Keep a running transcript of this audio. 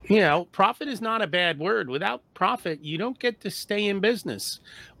Profit is not a bad word. Without profit, you don't get to stay in business.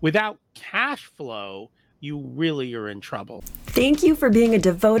 Without cash flow, you really are in trouble. Thank you for being a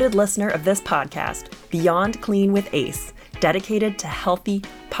devoted listener of this podcast, Beyond Clean with Ace, dedicated to healthy,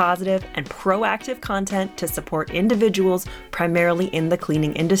 positive, and proactive content to support individuals primarily in the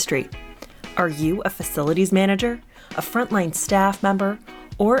cleaning industry. Are you a facilities manager, a frontline staff member,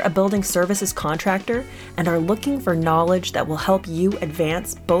 or a building services contractor and are looking for knowledge that will help you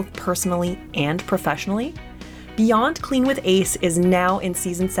advance both personally and professionally? Beyond Clean with Ace is now in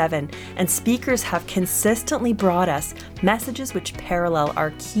Season 7, and speakers have consistently brought us messages which parallel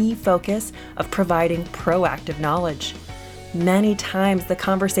our key focus of providing proactive knowledge. Many times the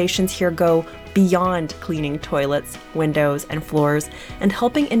conversations here go beyond cleaning toilets, windows, and floors and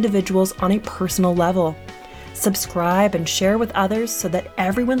helping individuals on a personal level. Subscribe and share with others so that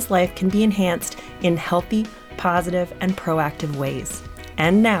everyone's life can be enhanced in healthy, positive, and proactive ways.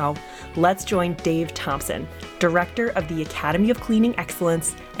 And now, let's join Dave Thompson, Director of the Academy of Cleaning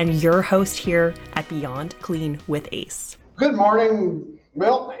Excellence and your host here at Beyond Clean with Ace. Good morning.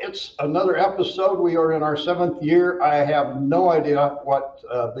 Well, it's another episode. We are in our 7th year. I have no idea what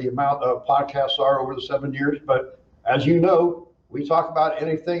the amount of podcasts are over the 7 years, but as you know, we talk about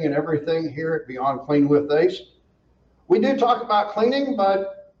anything and everything here at Beyond Clean with Ace. We do talk about cleaning,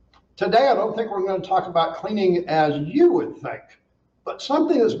 but today I don't think we're going to talk about cleaning as you would think. But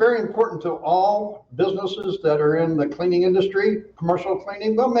something that's very important to all businesses that are in the cleaning industry, commercial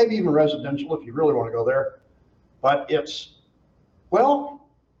cleaning, well, maybe even residential if you really want to go there. But it's, well,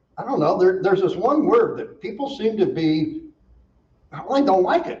 I don't know, there's this one word that people seem to be, well, I don't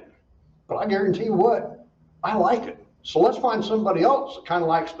like it, but I guarantee you what, I like it. So let's find somebody else that kind of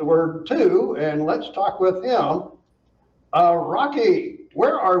likes the word too, and let's talk with him. Rocky,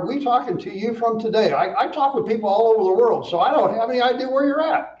 where are we talking to you from today? I talk with people all over the world, so I don't have any idea where you're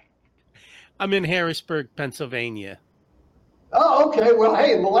at. I'm in Harrisburg, Pennsylvania. Oh, okay. Well,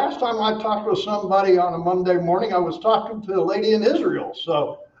 hey, the last time I talked with somebody on a Monday morning, I was talking to a lady in Israel.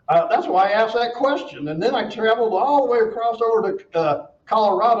 So that's why I asked that question. And then I traveled all the way across over to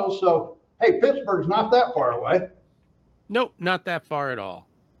Colorado. So, hey, Pittsburgh's not that far away. Nope, not that far at all.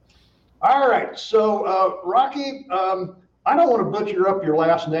 All right. So, Rocky, I don't want to butcher up your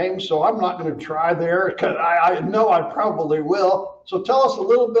last name, so I'm not going to try there because I know I probably will. So tell us a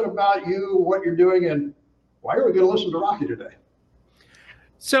little bit about you, what you're doing, and why are we going to listen to Rocky today?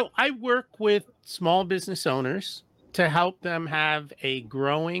 So I work with small business owners to help them have a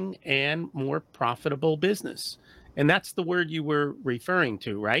growing and more profitable business. And that's the word you were referring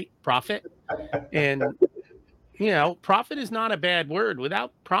to, right? Profit. And profit is not a bad word.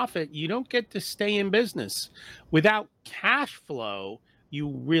 Without profit, you don't get to stay in business. Without cash flow, you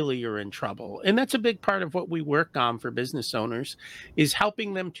really are in trouble. And that's a big part of what we work on for business owners, is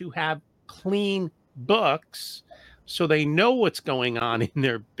helping them to have clean books so they know what's going on in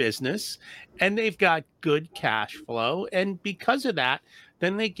their business and they've got good cash flow. And because of that,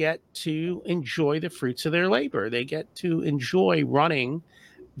 then they get to enjoy the fruits of their labor. They get to enjoy running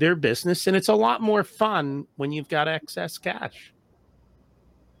their business, and it's a lot more fun when you've got excess cash.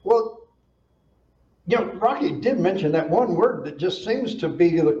 Well, Rocky did mention that one word that just seems to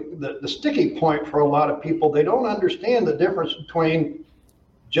be the sticky point for a lot of people. They don't understand the difference between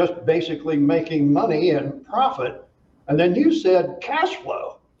just basically making money and profit. And then you said cash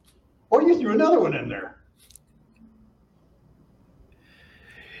flow. Or you threw another one in there.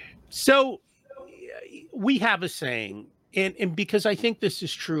 So we have a saying, and because I think this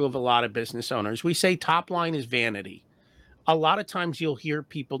is true of a lot of business owners, we say top line is vanity. A lot of times you'll hear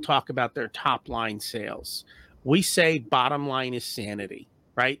people talk about their top line sales. We say bottom line is sanity,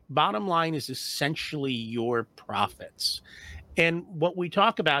 right? Bottom line is essentially your profits. And what we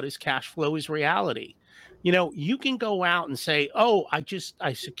talk about is cash flow is reality. You can go out and say, oh,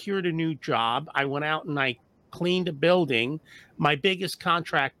 I secured a new job. I went out and I cleaned a building, my biggest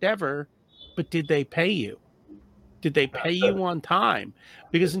contract ever, but did they pay you? Did they pay you on time?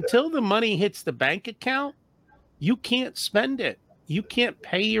 Because until the money hits the bank account, you can't spend it. You can't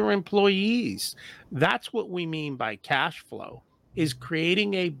pay your employees. That's what we mean by cash flow, is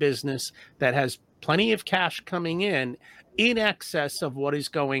creating a business that has plenty of cash coming in excess of what is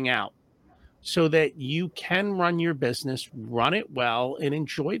going out, so that you can run your business, run it well, and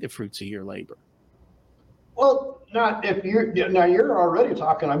enjoy the fruits of your labor. Well, you're already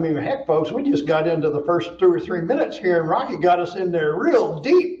talking. I mean, heck, folks, we just got into the first 2 or 3 minutes here, and Rocky got us in there real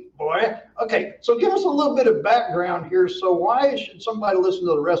deep, boy. Okay, so give us a little bit of background here. So why should somebody listen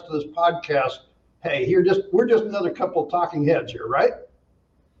to the rest of this podcast? Hey, we're just another couple of talking heads here, right?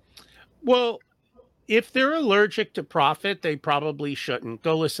 Well, if they're allergic to profit, they probably shouldn't.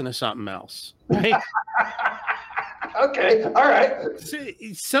 Go listen to something else. Right? Okay, all right.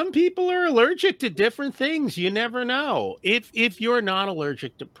 Some people are allergic to different things. You never know. If you're not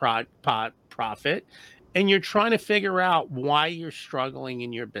allergic to profit and you're trying to figure out why you're struggling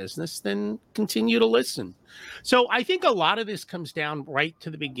in your business, then continue to listen. So I think a lot of this comes down right to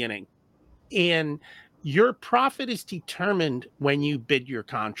the beginning. And your profit is determined when you bid your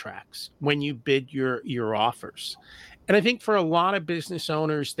contracts, when you bid your offers. And I think for a lot of business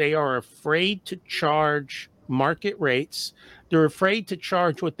owners, they are afraid to charge market rates. They're afraid to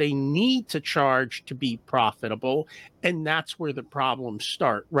charge what they need to charge to be profitable. And that's where the problems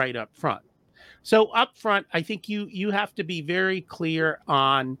start, right up front. So up front, I think you have to be very clear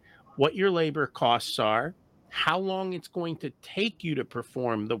on what your labor costs are, how long it's going to take you to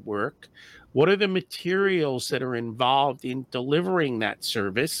perform the work, what are the materials that are involved in delivering that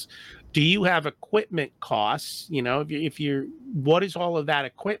service. Do you have equipment costs? You know, if you're, what is all of that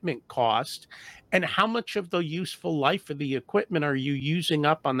equipment cost? And how much of the useful life of the equipment are you using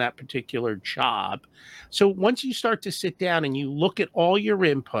up on that particular job? So once you start to sit down and you look at all your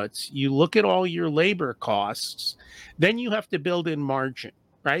inputs, you look at all your labor costs, then you have to build in margin,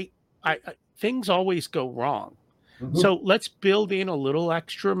 right? Things always go wrong. Mm-hmm. So let's build in a little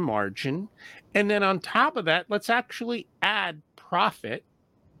extra margin. And then on top of that, let's actually add profit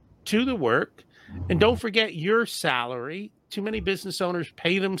to the work. And don't forget your salary. Too many business owners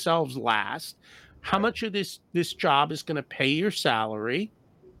pay themselves last. How much of this job is going to pay your salary?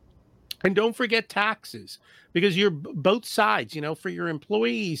 And don't forget taxes, because you're both sides, you know, for your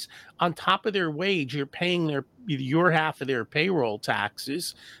employees, on top of their wage, you're paying your half of their payroll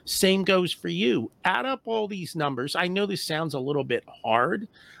taxes. Same goes for you. Add up all these numbers. I know this sounds a little bit hard.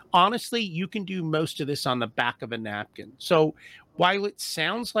 Honestly, you can do most of this on the back of a napkin. So while it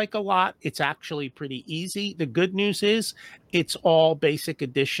sounds like a lot, it's actually pretty easy. The good news is it's all basic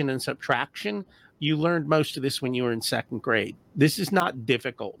addition and subtraction. You learned most of this when you were in second grade. This is not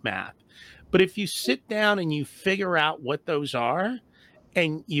difficult math. But if you sit down and you figure out what those are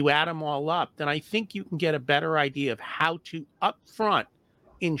and you add them all up, then I think you can get a better idea of how to upfront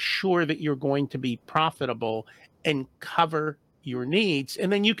ensure that you're going to be profitable and cover your needs. And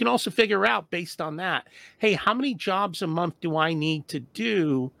then you can also figure out based on that, hey, how many jobs a month do I need to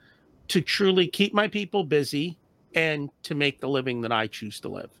do to truly keep my people busy and to make the living that I choose to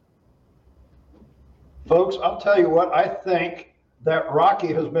live? Folks, I'll tell you what, I think that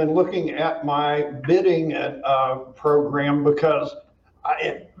Rocky has been looking at my bidding program, because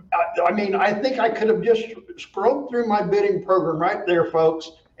I mean, I think I could have just scrolled through my bidding program right there,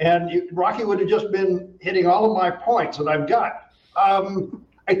 folks, and Rocky would have just been hitting all of my points that I've got.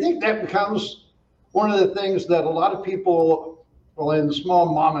 I think that becomes one of the things that a lot of people, well, in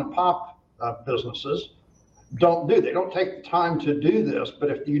small mom and pop businesses, don't do. They don't take the time to do this. But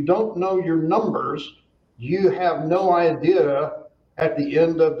if you don't know your numbers, you have no idea at the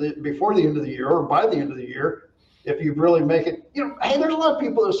end of before the end of the year or by the end of the year, if you really make it. You know, hey, there's a lot of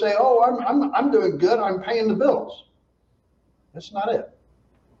people that say, "Oh, I'm doing good. I'm paying the bills." That's not it.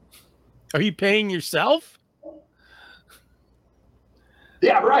 Are you paying yourself?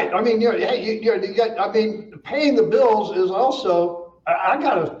 Yeah, right. I mean, hey, you got. I mean, paying the bills is also. I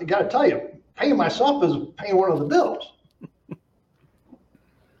gotta tell you, paying myself is paying one of the bills.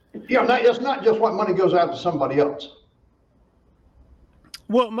 It's not just what money goes out to somebody else.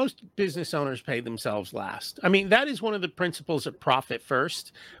 Well, most business owners pay themselves last. I mean, that is one of the principles of profit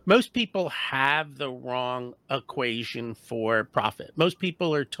first. Most people have the wrong equation for profit. Most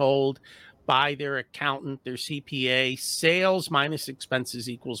people are told by their accountant, their CPA, sales minus expenses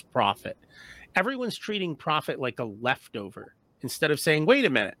equals profit. Everyone's treating profit like a leftover instead of saying, wait a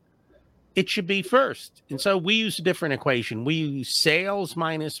minute, it should be first. And so we use a different equation. We use sales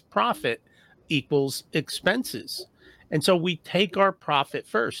minus profit equals expenses. And so we take our profit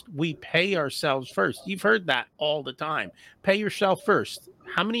first. We pay ourselves first. You've heard that all the time. Pay yourself first.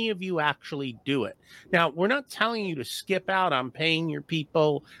 How many of you actually do it? Now, we're not telling you to skip out on paying your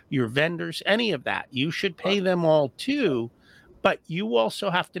people, your vendors, any of that. You should pay them all too, but you also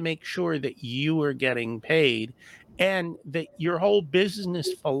have to make sure that you are getting paid and that your whole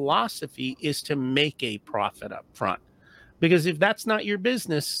business philosophy is to make a profit up front. Because if that's not your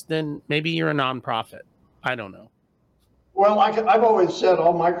business, then maybe you're a nonprofit. I don't know. Well, I've always said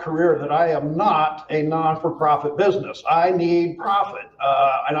all my career that I am not a non-for-profit business. I need profit,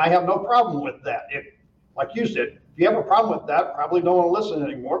 and I have no problem with that. Like you said, if you have a problem with that, probably don't want to listen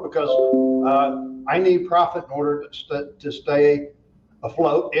anymore, because I need profit in order to stay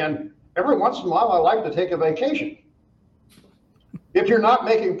afloat. And every once in a while, I like to take a vacation. If you're not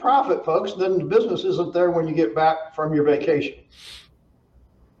making profit, folks, then the business isn't there when you get back from your vacation.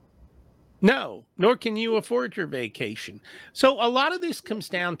 No, nor can you afford your vacation. So a lot of this comes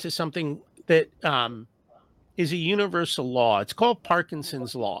down to something that is a universal law. It's called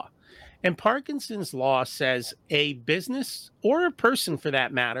Parkinson's Law. And Parkinson's Law says a business, or a person for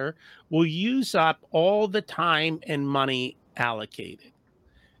that matter, will use up all the time and money allocated.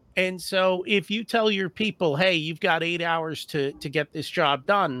 And so if you tell your people, hey, you've got 8 hours to get this job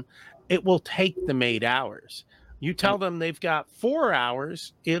done, it will take them 8 hours. You tell them they've got 4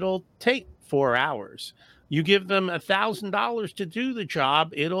 hours, it'll take 4 hours. You give them $1,000 to do the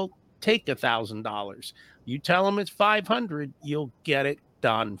job, it'll take $1,000. You tell them it's 500, you'll get it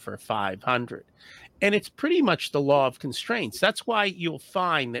done for 500. And it's pretty much the law of constraints. That's why you'll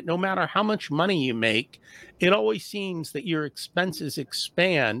find that no matter how much money you make, it always seems that your expenses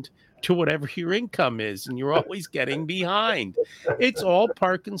expand to whatever your income is, and you're always getting behind. It's all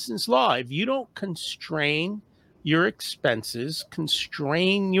Parkinson's Law. If you don't constrain your expenses,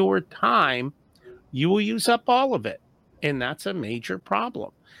 constrain your time, you will use up all of it. And that's a major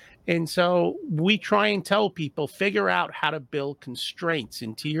problem. And so we try and tell people, figure out how to build constraints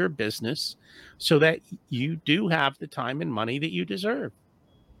into your business so that you do have the time and money that you deserve.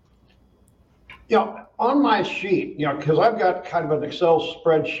 On my sheet, because I've got kind of an Excel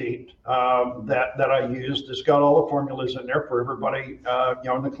spreadsheet that I use that's got all the formulas in there for everybody,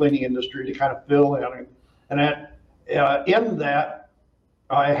 in the cleaning industry to kind of fill in. And in that,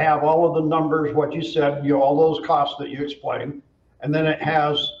 I have all of the numbers, what you said, all those costs that you explained. And then it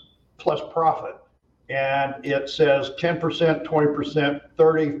has plus profit. And it says 10%, 20%,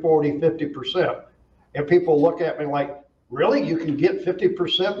 30, 40, 50%. And people look at me like, really? You can get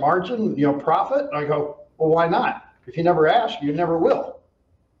 50% margin, profit? And I go, well, why not? If you never ask, you never will.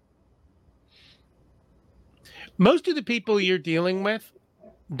 Most of the people you're dealing with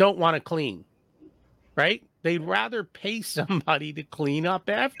don't want to clean, right? They'd rather pay somebody to clean up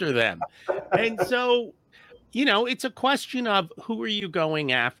after them. And so, it's a question of who are you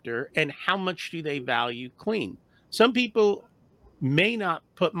going after and how much do they value clean? Some people may not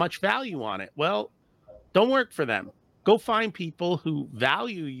put much value on it. Well, don't work for them. Go find people who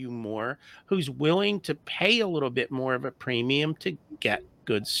value you more, who's willing to pay a little bit more of a premium to get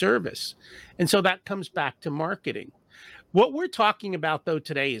good service. And so that comes back to marketing. What we're talking about, though,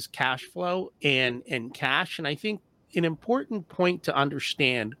 today is cash flow and cash. And I think an important point to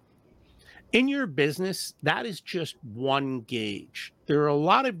understand in your business, that is just one gauge. There are a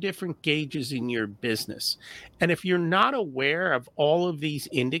lot of different gauges in your business. And if you're not aware of all of these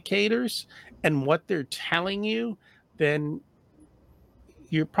indicators and what they're telling you, then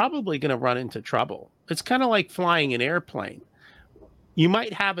you're probably going to run into trouble. It's kind of like flying an airplane. You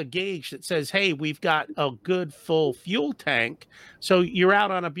might have a gauge that says, hey, we've got a good full fuel tank. So you're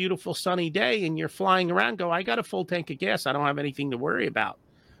out on a beautiful sunny day and you're flying around, go, I got a full tank of gas. I don't have anything to worry about.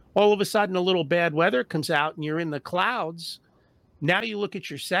 All of a sudden, a little bad weather comes out and you're in the clouds. Now you look at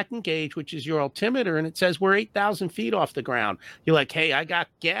your second gauge, which is your altimeter, and it says we're 8,000 feet off the ground. You're like, hey, I got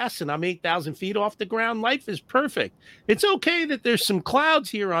gas and I'm 8,000 feet off the ground. Life is perfect. It's okay that there's some clouds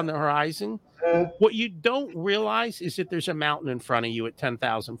here on the horizon. What you don't realize is that there's a mountain in front of you at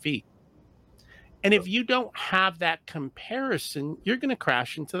 10,000 feet. And if you don't have that comparison, you're going to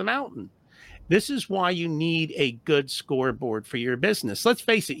crash into the mountain. This is why you need a good scoreboard for your business. Let's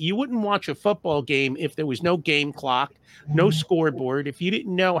face it, you wouldn't watch a football game if there was no game clock, no scoreboard, if you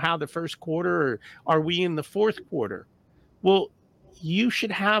didn't know how the first quarter or are we in the fourth quarter. Well, you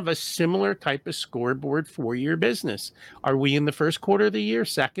should have a similar type of scoreboard for your business. Are we in the first quarter of the year,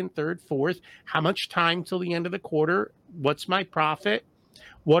 second, third, fourth? How much time till the end of the quarter? What's my profit?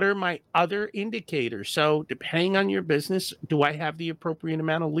 What are my other indicators? So depending on your business, do I have the appropriate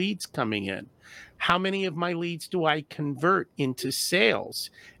amount of leads coming in? How many of my leads do I convert into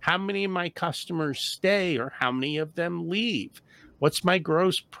sales? How many of my customers stay or how many of them leave? What's my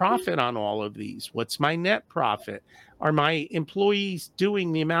gross profit on all of these? What's my net profit? Are my employees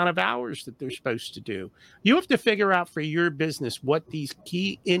doing the amount of hours that they're supposed to do? You have to figure out for your business what these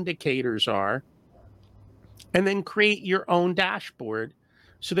key indicators are and then create your own dashboard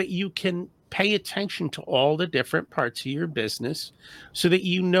so that you can pay attention to all the different parts of your business so that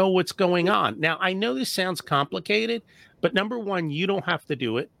you know what's going on. Now, I know this sounds complicated, but number one, you don't have to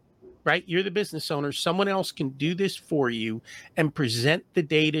do it, right? You're the business owner. Someone else can do this for you and present the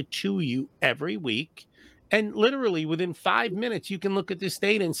data to you every week. And literally within 5 minutes, you can look at this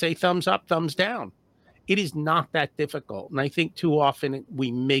data and say, thumbs up, thumbs down. It is not that difficult. And I think too often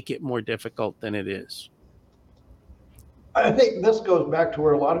we make it more difficult than it is. I think this goes back to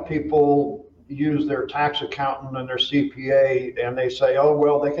where a lot of people, use their tax accountant and their CPA, and they say, oh,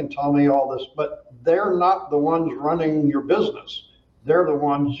 well, they can tell me all this, but they're not the ones running your business. They're the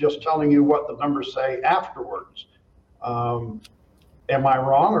ones just telling you what the numbers say afterwards. Am I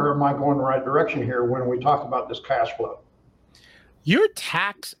wrong, or am I going the right direction here when we talk about this cash flow? Your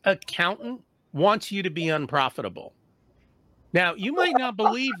tax accountant wants you to be unprofitable. Now, you might not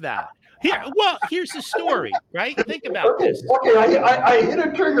believe that. Here's the story, right? Think about this. Okay, I hit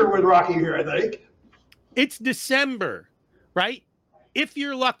a trigger with Rocky here, I think. It's December, right? If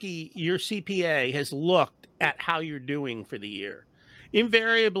you're lucky, your CPA has looked at how you're doing for the year.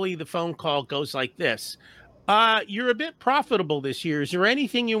 Invariably, the phone call goes like this. You're a bit profitable this year. Is there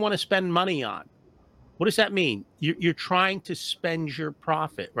anything you want to spend money on? What does that mean? You're trying to spend your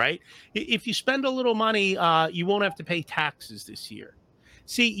profit, right? If you spend a little money, you won't have to pay taxes this year.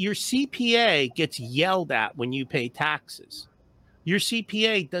 See, your CPA gets yelled at when you pay taxes. Your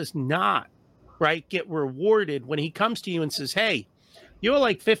CPA does not, right, get rewarded when he comes to you and says, hey, you owe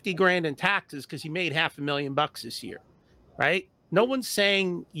like 50 grand in taxes because you made $500,000 this year, right? No one's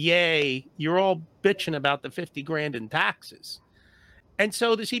saying, yay, you're all bitching about the 50 grand in taxes. And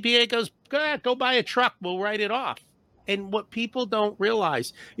so the CPA goes, go buy a truck. We'll write it off. And what people don't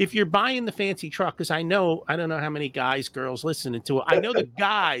realize, if you're buying the fancy truck, because I don't know how many guys, girls listening to it. I know the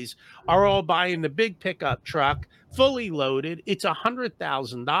guys are all buying the big pickup truck, fully loaded. It's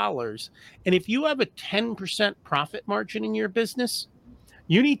 $100,000. And if you have a 10% profit margin in your business,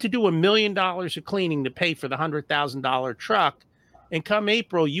 you need to do $1 million of cleaning to pay for the $100,000 truck. And come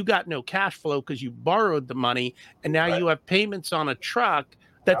April, you got no cash flow because you borrowed the money. And now you have payments on a truck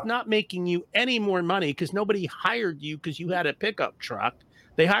that's not making you any more money because nobody hired you because you had a pickup truck.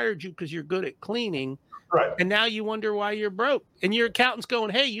 They hired you because you're good at cleaning. Right. And now you wonder why you're broke. And your accountant's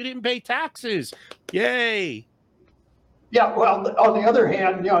going, hey, you didn't pay taxes. Yay. Yeah, well, on the other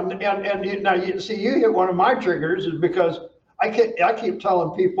hand, and now you see, you hit one of my triggers is because I keep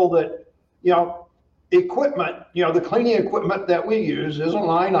telling people that, equipment, the cleaning equipment that we use is a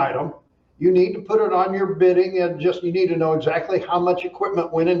line item. You need to put it on your bidding, and you need to know exactly how much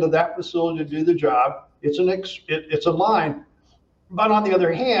equipment went into that facility to do the job. It's a line. But on the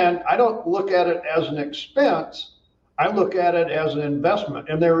other hand, I don't look at it as an expense. I look at it as an investment.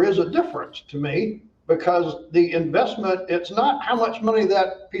 And there is a difference to me, because the investment, it's not how much money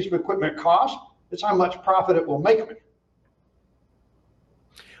that piece of equipment costs, it's how much profit it will make me.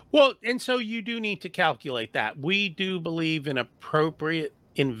 Well, and so you do need to calculate that. We do believe in appropriate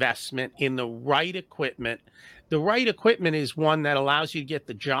investment in the right equipment. The right equipment is one that allows you to get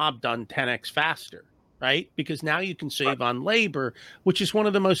the job done 10x faster, right? Because now you can save on labor, which is one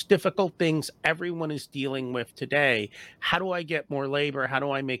of the most difficult things everyone is dealing with today. How do I get more labor? How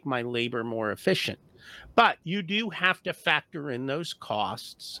do I make my labor more efficient? But you do have to factor in those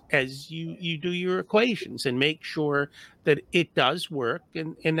costs as you do your equations and make sure that it does work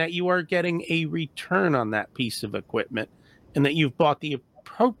and that you are getting a return on that piece of equipment and that you've bought the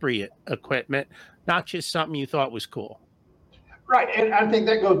appropriate equipment, not just something you thought was cool. Right, and I think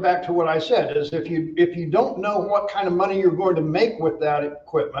that goes back to what I said, is if you don't know what kind of money you're going to make with that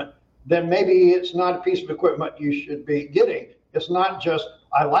equipment, then maybe it's not a piece of equipment you should be getting. It's not just,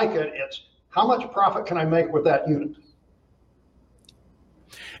 I like it, it's how much profit can I make with that unit?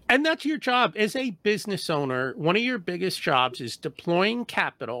 And that's your job as a business owner. One of your biggest jobs is deploying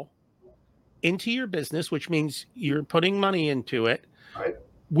capital into your business, which means you're putting money into it, right,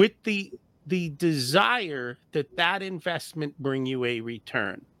 with the desire that that investment bring you a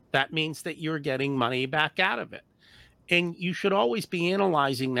return. That means that you're getting money back out of it. And you should always be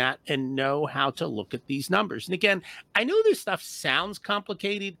analyzing that and know how to look at these numbers. And again, I know this stuff sounds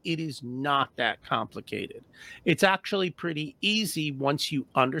complicated. It is not that complicated. It's actually pretty easy once you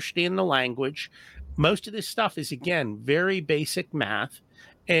understand the language. Most of this stuff is, again, very basic math.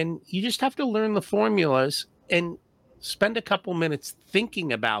 And you just have to learn the formulas and spend a couple minutes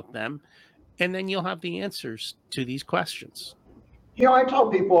thinking about them. And then you'll have the answers to these questions. I tell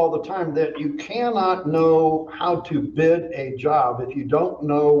people all the time that you cannot know how to bid a job if you don't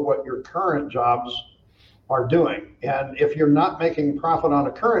know what your current jobs are doing. And if you're not making profit on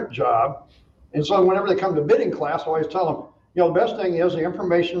a current job, and so whenever they come to bidding class, I always tell them, the best thing is the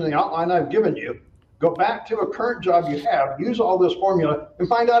information in the outline I've given you. Go back to a current job you have, use all this formula, and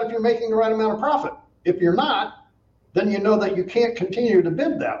find out if you're making the right amount of profit. If you're not, then you know that you can't continue to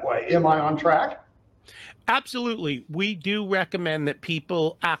bid that way. Am I on track? Absolutely. We do recommend that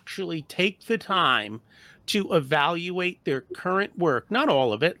people actually take the time to evaluate their current work. Not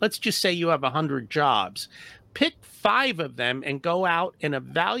all of it. Let's just say you have 100 jobs. Pick 5 of them and go out and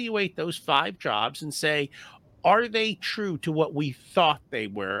evaluate those 5 jobs and say, are they true to what we thought they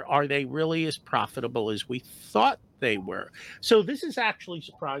were? Are they really as profitable as we thought they were? So this is actually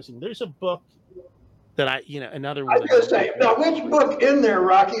surprising. There's a book that another I one was that I going to say, now which book in there,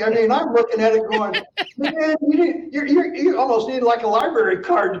 Rocky? I mean, I'm looking at it going, man, you almost need like a library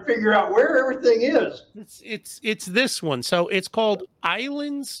card to figure out where everything is. It's this one. So it's called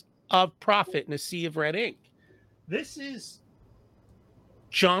Islands of Profit in a Sea of Red Ink. This is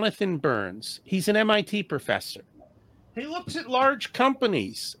Jonathan Burns. He's an MIT professor. He looks at large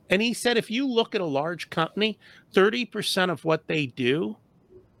companies, and he said if you look at a large company, 30% of what they do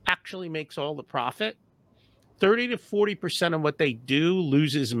actually makes all the profit. 30 to 40% of what they do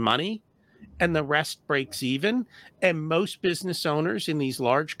loses money, and the rest breaks even. And most business owners in these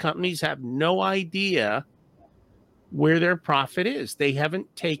large companies have no idea where their profit is. They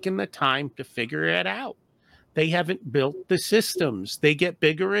haven't taken the time to figure it out. They haven't built the systems. They get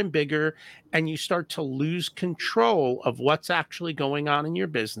bigger and bigger, and you start to lose control of what's actually going on in your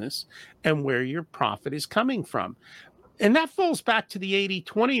business and where your profit is coming from. And that falls back to the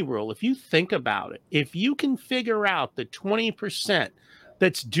 80-20 rule. If you think about it, if you can figure out the 20%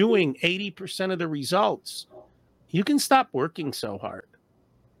 that's doing 80% of the results, you can stop working so hard.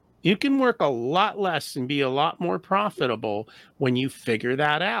 You can work a lot less and be a lot more profitable when you figure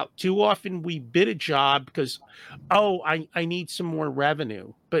that out. Too often we bid a job because, I need some more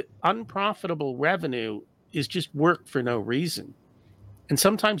revenue. But unprofitable revenue is just work for no reason. And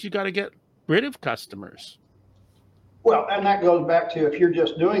sometimes you got to get rid of customers. Well, and that goes back to if you're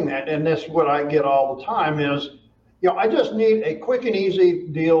just doing that, and this is what I get all the time is, I just need a quick and easy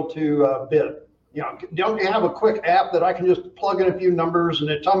deal to bid. Don't you have a quick app that I can just plug in a few numbers and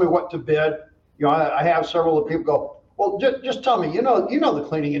it tell me what to bid? I have several of people go, well, just tell me, you know the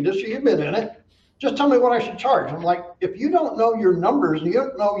cleaning industry, you've been in it. Just tell me what I should charge. I'm like, if you don't know your numbers and you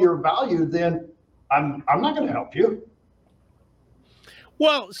don't know your value, then I'm not going to help you.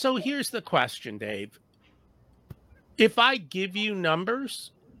 Well, so here's the question, Dave. If I give you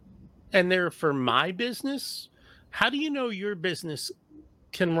numbers and they're for my business, how do you know your business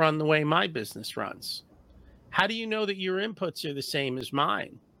can run the way my business runs? How do you know that your inputs are the same as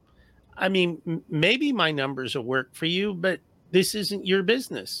mine? I mean, maybe my numbers will work for you, but this isn't your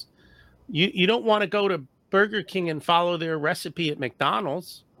business. You don't want to go to Burger King and follow their recipe at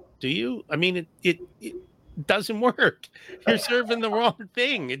McDonald's, do you? I mean, it doesn't work. You're serving the wrong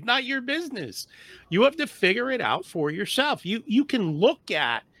thing. It's not your business. You have to figure it out for yourself. You can look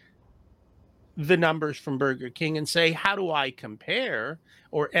at the numbers from Burger King and say, how do I compare?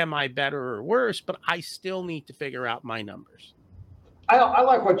 Or am I better or worse? But I still need to figure out my numbers. I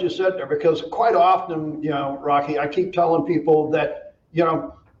like what you said there because quite often, Rocky, I keep telling people that,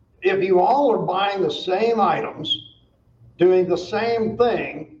 if you all are buying the same items, doing the same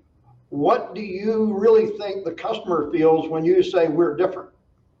thing, what do you really think the customer feels when you say we're different?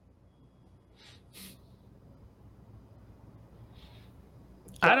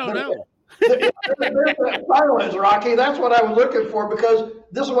 I don't know. There's that silence, Rocky. That's what I was looking for because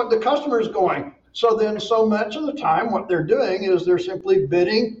this is what the customer is going. So then so much of the time what they're doing is they're simply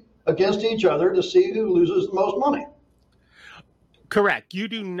bidding against each other to see who loses the most money. Correct. You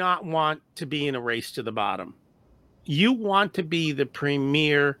do not want to be in a race to the bottom. You want to be the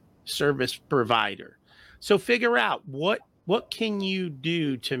premier service provider. So figure out what can you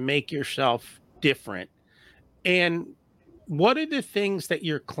do to make yourself different, and what are the things that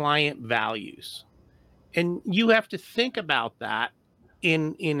your client values? And you have to think about that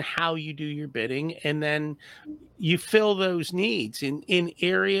in how you do your bidding, and then you fill those needs in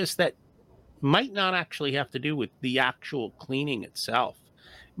areas that might not actually have to do with the actual cleaning itself.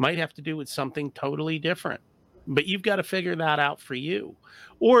 Might have to do with something totally different. But you've got to figure that out for you.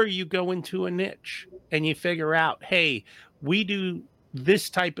 Or you go into a niche and you figure out, hey, we do this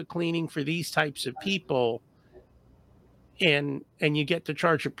type of cleaning for these types of people, and you get to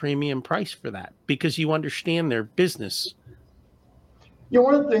charge a premium price for that because you understand their business.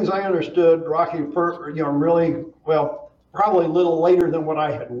 One of the things I understood, Rocky, really well, probably a little later than what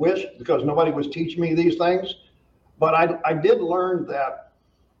I had wished because nobody was teaching me these things. But I did learn that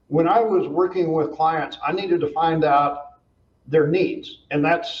when I was working with clients, I needed to find out their needs. And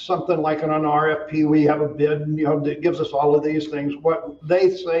that's something like on an RFP, we have a bid, that gives us all of these things, what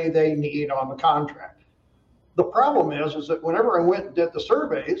they say they need on the contract. The problem is that whenever I went and did the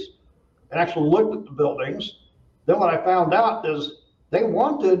surveys and actually looked at the buildings, then what I found out is they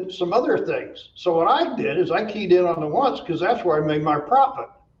wanted some other things. So what I did is I keyed in on the wants because that's where I made my profit.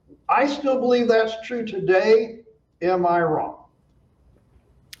 I still believe that's true today. Am I wrong?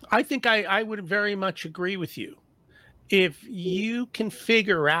 I think I would very much agree with you. If you can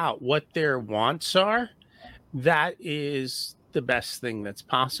figure out what their wants are that is the best thing that's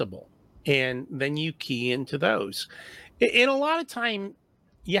possible. And then you key into those. And a lot of time,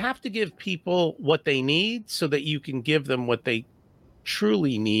 you have to give people what they need so that you can give them what they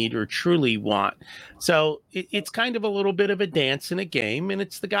truly need or truly want. So it's kind of a little bit of a dance and a game, and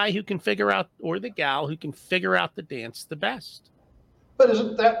it's the guy who can figure out, or the gal who can figure out the dance the best. But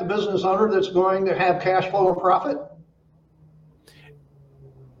isn't that the business owner that's going to have cash flow and profit?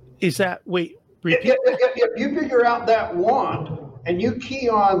 Is that, wait, repeat? If you figure out that want and you key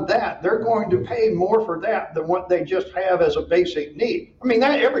on that, they're going to pay more for that than what they just have as a basic need. I mean,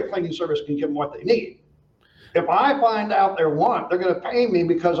 that every cleaning service can give them what they need. If I find out their want, they're going to pay me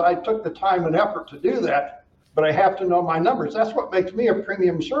because I took the time and effort to do that, but I have to know my numbers. That's what makes me a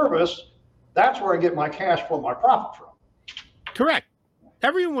premium service. That's where I get my cash flow, my profit from. Correct.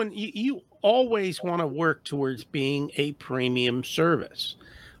 Everyone, you always want to work towards being a premium service.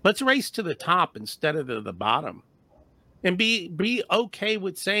 Let's race to the top instead of to the bottom, and be okay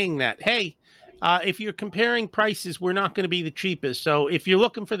with saying that. Hey, if you're comparing prices, we're not going to be the cheapest. So if you're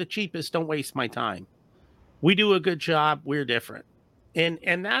looking for the cheapest, don't waste my time. We do a good job. We're different.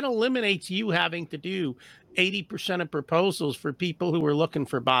 And that eliminates you having to do 80% of proposals for people who are looking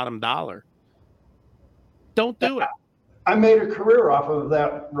for bottom dollar. Don't do it. I made a career off of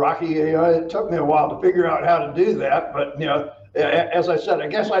that, Rocky. It took me a while to figure out how to do that. But, as I said, I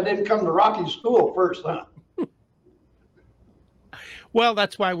guess I didn't come to Rocky's school first, huh? Well,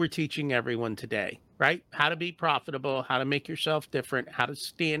 that's why we're teaching everyone today, right? How to be profitable, how to make yourself different, how to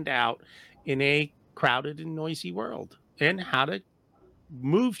stand out in a crowded and noisy world, and how to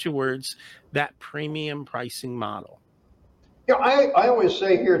move towards that premium pricing model. I always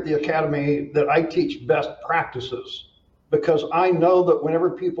say here at the Academy that I teach best practices because I know that whenever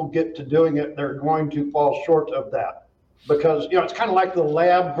people get to doing it, they're going to fall short of that. Because, it's kind of like the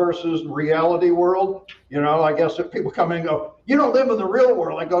lab versus reality world. I guess if people come in and go, you don't live in the real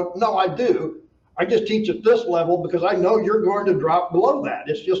world. I go, no, I do. I just teach at this level because I know you're going to drop below that.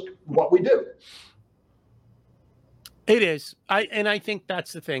 It's just what we do. It is. I think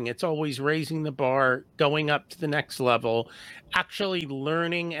that's the thing. It's always raising the bar, going up to the next level, actually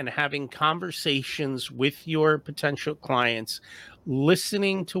learning and having conversations with your potential clients,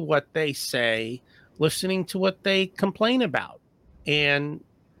 listening to what they say, listening to what they complain about, and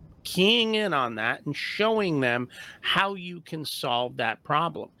keying in on that and showing them how you can solve that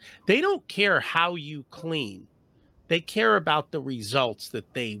problem. They don't care how you clean. They care about the results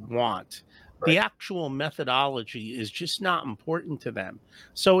that they want. The actual methodology is just not important to them.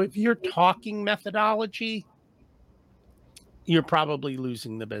 So if you're talking methodology, you're probably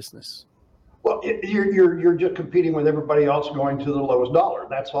losing the business. Well, you're just competing with everybody else going to the lowest dollar.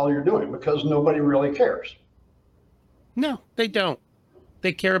 That's all you're doing because nobody really cares. No, they don't.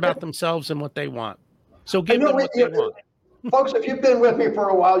 They care about themselves and what they want. So give them what they want. Folks, if you've been with me for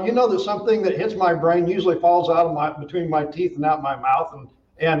a while, you know that something that hits my brain usually falls out of between my teeth and out my mouth.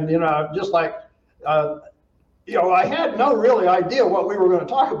 And just like, I had no really idea what we were going to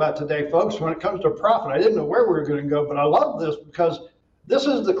talk about today, folks, when it comes to profit. I didn't know where we were going to go, but I love this because this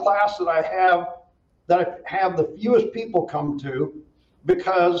is the class that I have the fewest people come to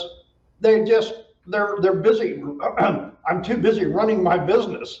because they're busy. I'm too busy running my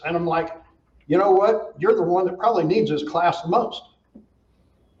business. And I'm like, you know what? You're the one that probably needs this class the most.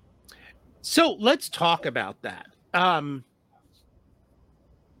 So let's talk about that.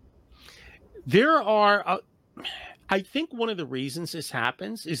 There are, I think one of the reasons this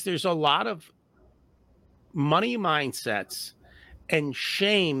happens is there's a lot of money mindsets and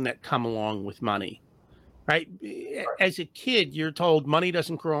shame that come along with money, right? As a kid, you're told money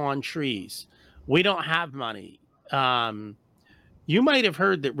doesn't grow on trees. We don't have money. You might have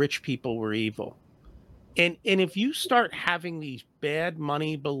heard that rich people were evil. And if you start having these bad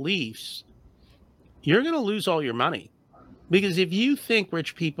money beliefs, you're going to lose all your money. Because if you think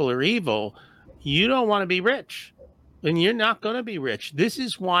rich people are evil, you don't want to be rich, and you're not going to be rich. This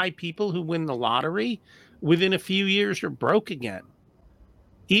is why people who win the lottery within a few years are broke again,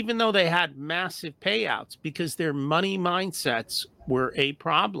 even though they had massive payouts, because their money mindsets were a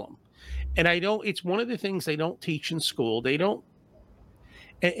problem. And it's one of the things they don't teach in school. They don't,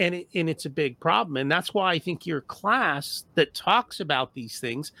 and it's a big problem. And that's why I think your class that talks about these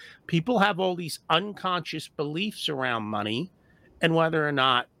things, people have all these unconscious beliefs around money and whether or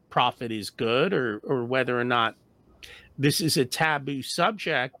not profit is good or whether or not this is a taboo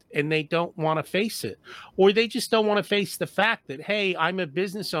subject, and they don't want to face it, or they just don't want to face the fact that, hey, I'm a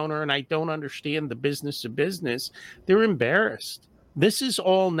business owner and I don't understand the business of business. They're embarrassed. This is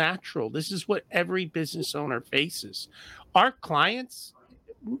all natural. This is what every business owner faces. Our clients,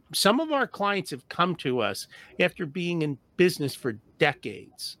 some of our clients have come to us after being in business for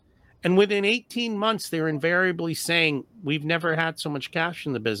decades. And within 18 months, they're invariably saying, we've never had so much cash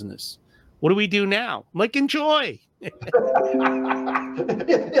in the business. What do we do now? I'm like, enjoy. That's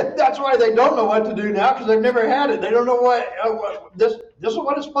why they don't know what to do now, because they've never had it. They don't know what this is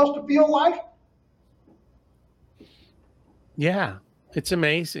what it's supposed to feel like. Yeah, it's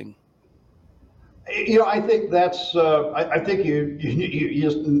amazing. I think that's. I think you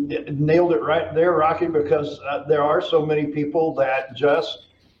just nailed it right there, Rocky. Because there are so many people that just,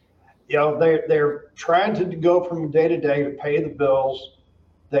 they're trying to go from day to day to pay the bills.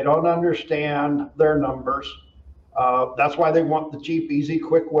 They don't understand their numbers. That's why they want the cheap, easy,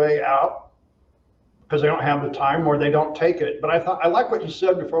 quick way out, because they don't have the time, or they don't take it. But I like what you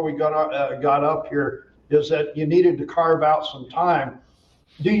said before we got up here, is that you needed to carve out some time.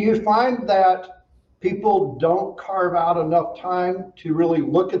 Do you find that people don't carve out enough time to really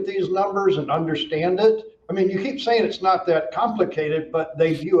look at these numbers and understand it? I mean, you keep saying it's not that complicated, but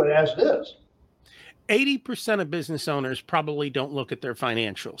they view it as it is. 80% of business owners probably don't look at their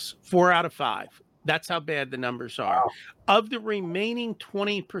financials. 4 out of 5. That's how bad the numbers are. Wow. Of the remaining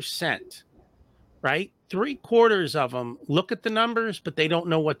 20%, right? 3/4 of them look at the numbers, but they don't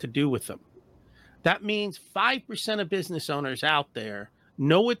know what to do with them. That means 5% of business owners out there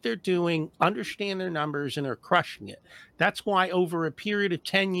know what they're doing, understand their numbers, and are crushing it. That's why over a period of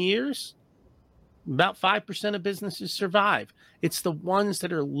 10 years, about 5% of businesses survive. It's the ones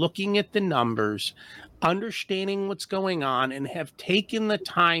that are looking at the numbers, understanding what's going on, and have taken the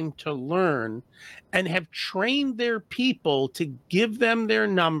time to learn and have trained their people to give them their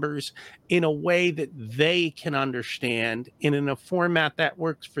numbers in a way that they can understand and in a format that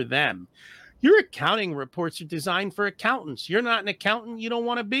works for them. Your accounting reports are designed for accountants. You're not an accountant. You don't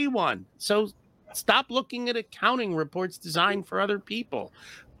want to be one. So stop looking at accounting reports designed for other people.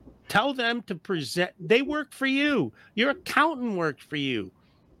 Tell them to present. They work for you. Your accountant worked for you.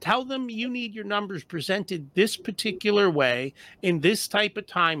 Tell them you need your numbers presented this particular way in this type of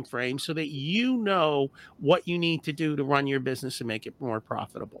time frame so that you know what you need to do to run your business and make it more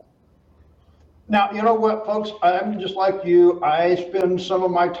profitable. Now, you know what, folks? I'm just like you. I spend some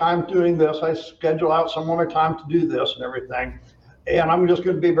of my time doing this. I schedule out some of my time to do this and everything. And I'm just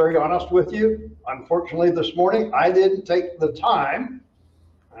going to be very honest with you. Unfortunately, this morning, I didn't take the time.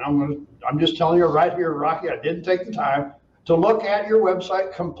 I'm just telling you right here, Rocky, I didn't take the time to look at your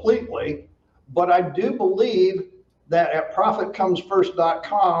website completely. But I do believe that at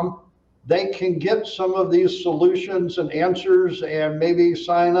ProfitComesFirst.com, they can get some of these solutions and answers and maybe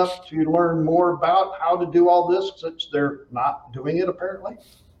sign up to learn more about how to do all this, since they're not doing it apparently.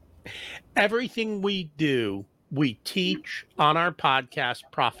 Everything we do, we teach on our podcast,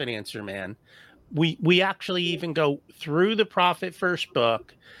 Profit Answer Man. We actually even go through the Profit First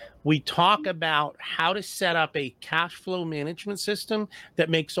book. We talk about how to set up a cash flow management system that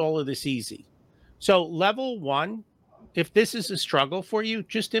makes all of this easy. So level 1, if this is a struggle for you,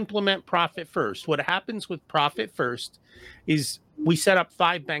 just implement Profit First. What happens with Profit First is we set up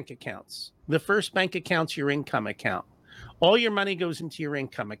 5 bank accounts. The first bank account's your income account. All your money goes into your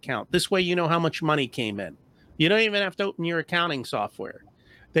income account. This way you know how much money came in. You don't even have to open your accounting software.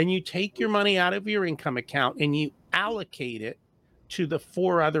 Then you take your money out of your income account and you allocate it to the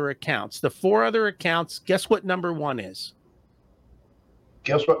 4 other accounts. The 4 other accounts, guess what number 1 is?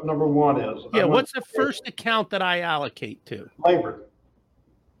 Guess what number 1 is? Yeah, what's the first account that I allocate to? Labor.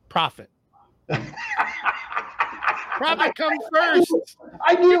 Profit. Profit comes first.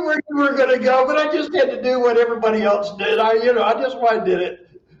 I knew where you were going to go, but I just had to do what everybody else did. I just why I did it.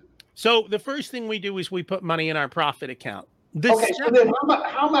 So the first thing we do is we put money in our profit account. Okay, so then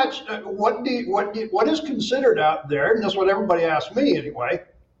how much? What is considered out there? And that's what everybody asks me anyway.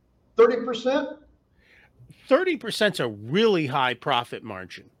 30%. 30% is a really high profit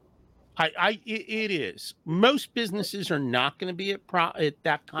margin. It is. Most businesses are not going to be at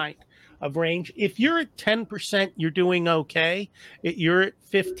that kind of range. If you're at 10%, you're doing okay. If you're at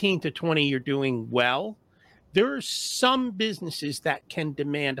 15 to 20, you're doing well. There are some businesses that can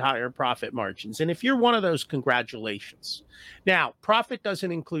demand higher profit margins. And if you're one of those, congratulations. Now, profit doesn't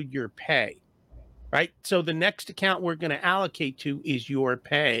include your pay, right? So the next account we're going to allocate to is your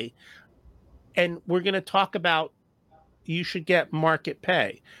pay. And we're going to talk about you should get market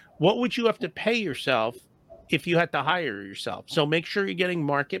pay. What would you have to pay yourself if you had to hire yourself? So make sure you're getting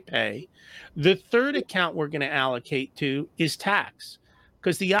market pay. The third account we're going to allocate to is tax,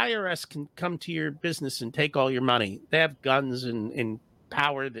 because the IRS can come to your business and take all your money. They have guns and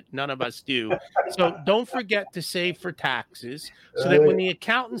power that none of us do. So don't forget to save for taxes so that when the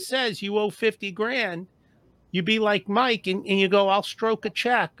accountant says you owe 50 grand, You be like Mike and you go, I'll stroke a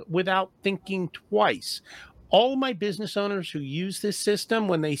check without thinking twice. All my business owners who use this system,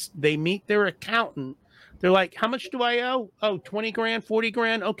 when they meet their accountant, they're like, how much do I owe? Oh, 20 grand, 40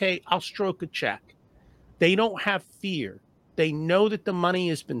 grand. Okay, I'll stroke a check. They don't have fear. They know that the money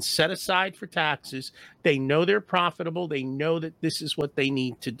has been set aside for taxes. They know they're profitable. They know that this is what they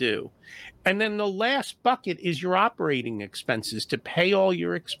need to do. And then the last bucket is your operating expenses, to pay all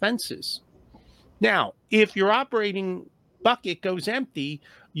your expenses. Now, if your operating bucket goes empty,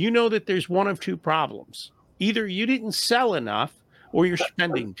 you know that there's one of two problems. Either you didn't sell enough or you're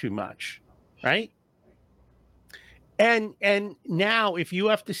spending too much, right? And now if you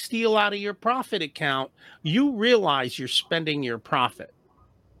have to steal out of your profit account, you realize you're spending your profit,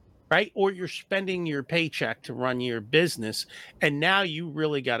 right? Or you're spending your paycheck to run your business. And now you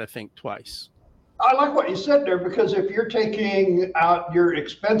really got to think twice. I like what you said there, because if you're taking out your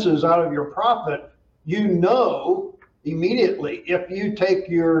expenses out of your profit, you know immediately. If you take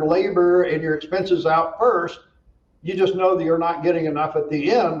your labor and your expenses out first, you just know that you're not getting enough at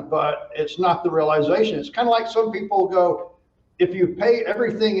the end, but it's not the realization. It's kind of like some people go, if you pay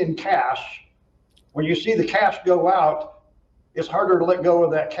everything in cash, when you see the cash go out, it's harder to let go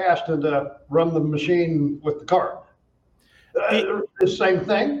of that cash than to run the machine with the card. The same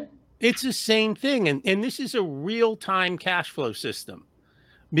thing. It's the same thing. And this is a real-time cash flow system,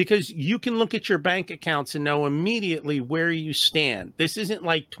 because you can look at your bank accounts and know immediately where you stand. This isn't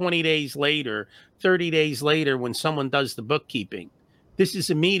like 20 days later, 30 days later when someone does the bookkeeping. This is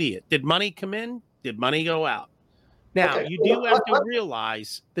immediate. Did money come in? Did money go out? Now, you do have to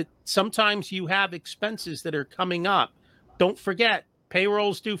realize that sometimes you have expenses that are coming up. Don't forget,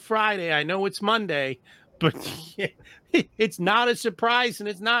 payroll's due Friday. I know it's Monday, but it's not a surprise and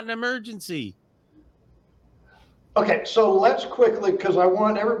it's not an emergency. Okay, so let's quickly, because I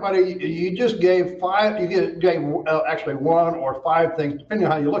want everybody, you just gave gave actually one or five things, depending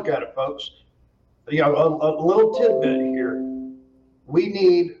on how you look at it, folks. You know, a little tidbit here. We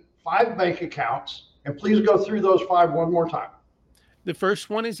need 5 bank accounts, and please go through those 5 one more time. The first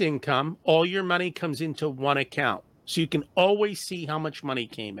one is income. All your money comes into one account, so you can always see how much money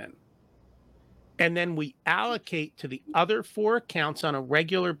came in. And then we allocate to the other 4 accounts on a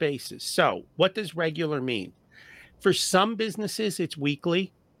regular basis. So what does regular mean? For some businesses, it's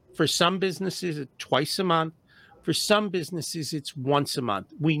weekly. For some businesses, it's twice a month. For some businesses, it's once a month.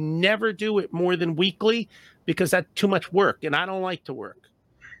 We never do it more than weekly because that's too much work, and I don't like to work.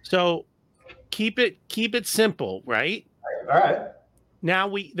 So keep it simple, right? All right. Now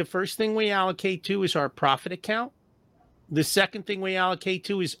the first thing we allocate to is our profit account. The second thing we allocate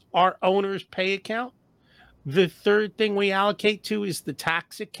to is our owner's pay account. The third thing we allocate to is the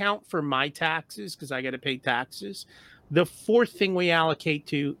tax account for my taxes, because I got to pay taxes. The fourth thing we allocate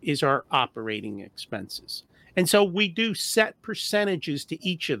to is our operating expenses. And so we do set percentages to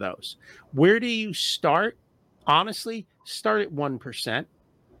each of those. Where do you start? Honestly, start at 1%.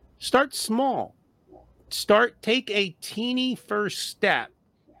 Start small. Take a teeny first step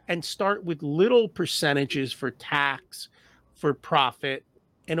and start with little percentages for tax, for profit.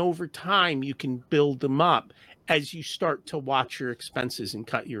 And over time, you can build them up as you start to watch your expenses and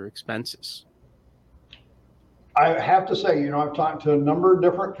cut your expenses. I have to say, I've talked to a number of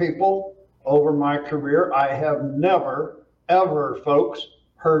different people over my career. I have never, ever, folks,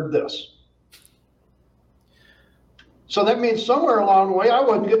 heard this. So that means somewhere along the way, I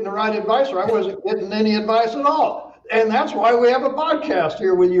wasn't getting the right advice, or I wasn't getting any advice at all. And that's why we have a podcast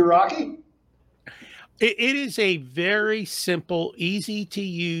here with you, Rocky. It is a very simple, easy to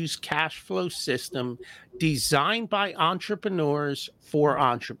use cash flow system designed by entrepreneurs for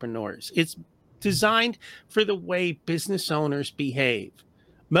entrepreneurs. It's designed for the way business owners behave.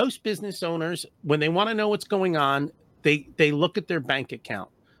 Most business owners, when they want to know what's going on, they look at their bank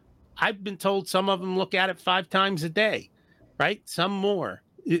account. I've been told some of them look at it 5 times a day, right? Some more.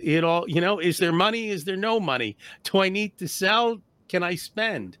 It all, is there money? Is there no money? Do I need to sell? Can I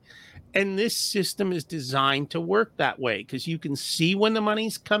spend? And this system is designed to work that way, because you can see when the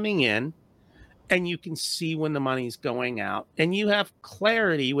money's coming in and you can see when the money's going out, and you have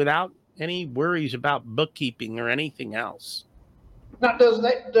clarity without any worries about bookkeeping or anything else. Now,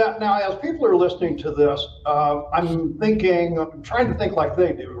 now as people are listening to this, I'm trying to think like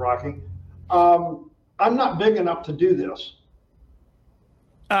they do, Rocky. I'm not big enough to do this.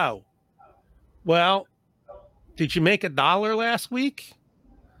 Oh, well, did you make $1 last week?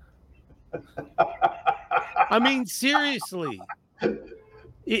 I mean, seriously,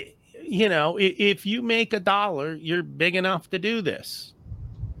 if you make $1, you're big enough to do this.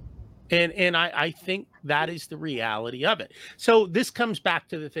 And I think that is the reality of it. So this comes back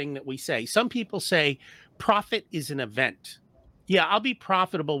to the thing that we say. Some people say, Profit is an event. Yeah, I'll be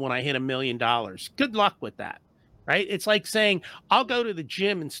profitable when I hit $1 million. Good luck with that, right? It's like saying, I'll go to the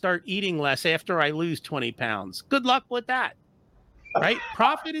gym and start eating less after I lose 20 pounds. Good luck with that, right?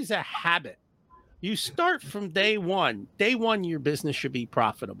 Profit is a habit. You start from day one. Day one, your business should be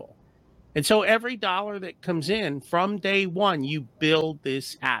profitable. And so every dollar that comes in from day one, you build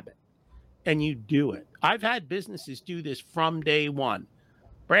this habit and you do it. I've had businesses do this from day one,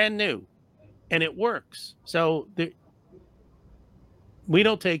 brand new, and it works. So we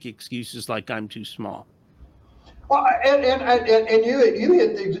don't take excuses like I'm too small. Well, and you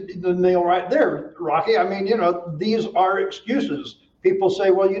hit the nail right there, Rocky. I mean, these are excuses. People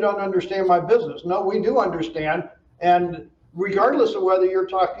say, well, you don't understand my business. No, we do understand. And regardless of whether you're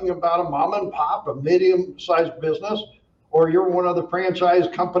talking about a mom and pop, a medium-sized business, or you're one of the franchise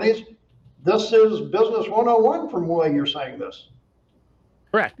companies, this is Business 101 from the way you're saying this.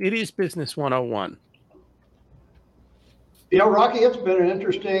 Correct. It is Business 101. Rocky, it's been an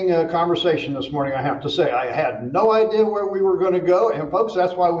interesting conversation this morning, I have to say. I had no idea where we were going to go. And folks,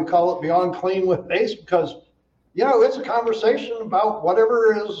 that's why we call it Beyond Clean with Ace, because, it's a conversation about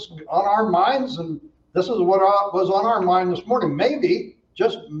whatever is on our minds. And this is what was on our mind this morning. Maybe,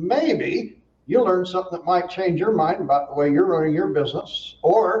 just maybe, you learned something that might change your mind about the way you're running your business.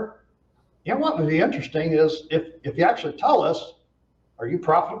 Or, what would be interesting is if you actually tell us, are you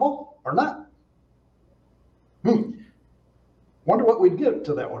profitable or not? Wonder what we'd get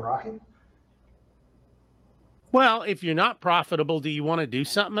to that one, Rocky. Well, if you're not profitable, do you want to do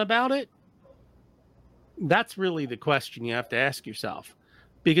something about it? That's really the question you have to ask yourself.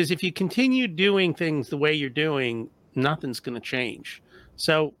 Because if you continue doing things the way you're doing, nothing's going to change.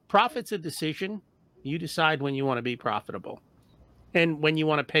 So profit's a decision. You decide when you want to be profitable and when you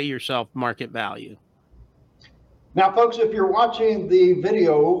want to pay yourself market value. Now, folks, if you're watching the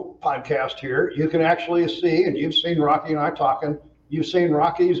video podcast here, you can actually see, and you've seen Rocky and I talking, you've seen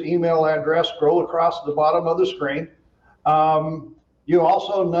Rocky's email address scroll across the bottom of the screen. You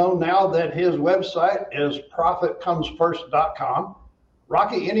also know now that his website is profitcomesfirst.com.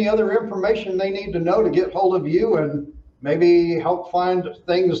 Rocky, any other information they need to know to get hold of you and maybe help find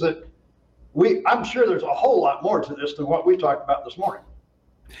things that I'm sure there's a whole lot more to this than what we talked about this morning.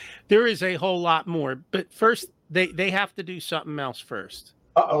 There is a whole lot more, but first they have to do something else first.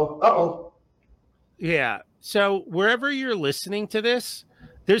 Uh-oh. Yeah. So wherever you're listening to this,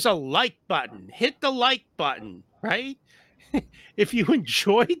 there's a like button. Hit the like button, right? If you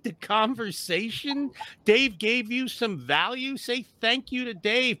enjoyed the conversation, Dave gave you some value, say thank you to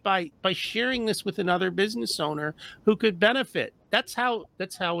Dave by sharing this with another business owner who could benefit. That's how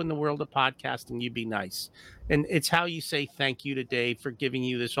in the world of podcasting you be nice. And it's how you say thank you to Dave for giving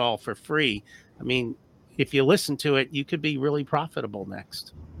you this all for free. I mean, if you listen to it, you could be really profitable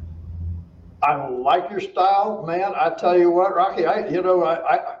next. I like your style, man. I tell you what, Rocky, I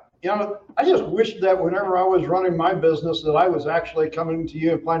just wish that whenever I was running my business that I was actually coming to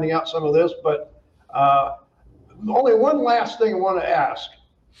you and finding out some of this. But only one last thing I want to ask.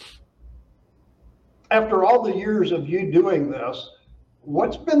 After all the years of you doing this,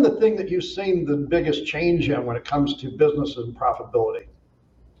 what's been the thing that you've seen the biggest change in when it comes to business and profitability?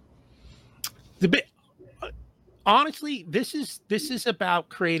 Honestly, this is about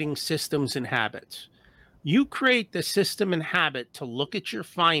creating systems and habits. You create the system and habit to look at your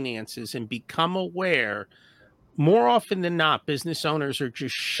finances and become aware. More often than not, business owners are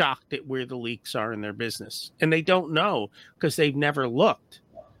just shocked at where the leaks are in their business. And they don't know because they've never looked.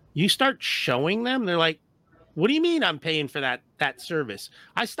 You start showing them, they're like, what do you mean I'm paying for that service?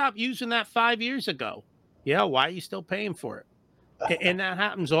 I stopped using that 5 years ago. Yeah, why are you still paying for it? And that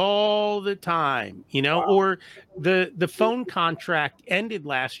happens all the time, Wow. Or the phone contract ended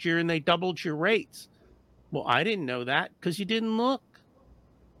last year and they doubled your rates. Well, I didn't know that because you didn't look.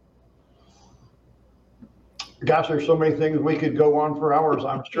 Gosh, there's so many things we could go on for hours,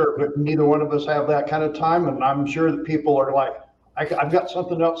 I'm sure, but neither one of us have that kind of time. And I'm sure that people are like, I've got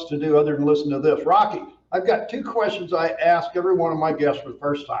something else to do other than listen to this. Rocky, I've got 2 questions I ask every one of my guests for the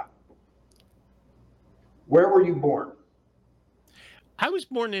first time. Where were you born? I was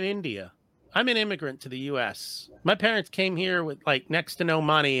born in India. I'm an immigrant to the U.S. My parents came here with next to no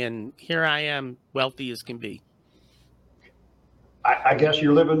money, and here I am, wealthy as can be. I guess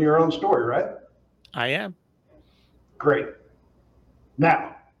you're living your own story, right? I am. Great.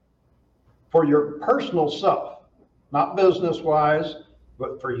 Now, for your personal self, not business-wise,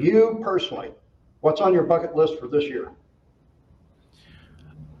 but for you personally, what's on your bucket list for this year?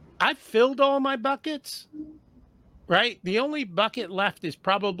 I've filled all my buckets, right? The only bucket left is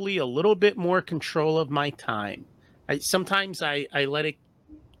probably a little bit more control of my time. Sometimes I let it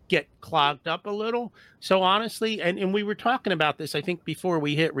get clogged up a little. So honestly, and we were talking about this, I think before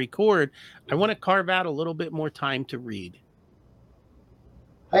we hit record, I want to carve out a little bit more time to read.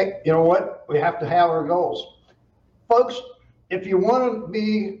 Hey, you know what? We have to have our goals. Folks, if you want to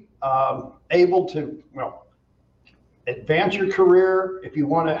be able to, advance your career, if you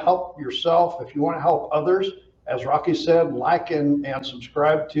want to help yourself, if you want to help others, as Rocky said, like and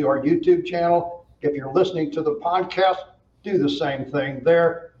subscribe to our YouTube channel. If you're listening to the podcast, do the same thing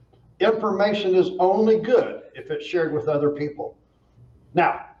there. Information is only good if it's shared with other people.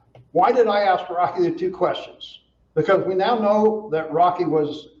 Now, why did I ask Rocky the two questions? Because we now know that Rocky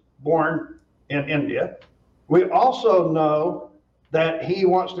was born in India. We also know that he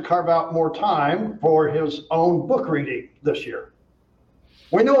wants to carve out more time for his own book reading this year.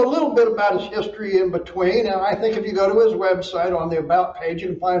 We know a little bit about his history in between, and I think if you go to his website on the About page, you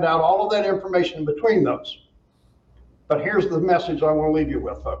can find out all of that information in between those. But here's the message I want to leave you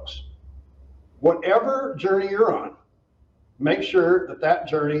with, folks. Whatever journey you're on, make sure that that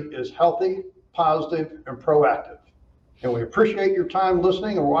journey is healthy, positive, and proactive. And we appreciate your time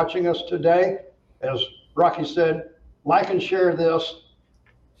listening and watching us today. As Rocky said, like and share this.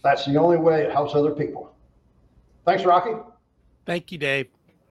 That's the only way it helps other people. Thanks, Rocky. Thank you, Dave.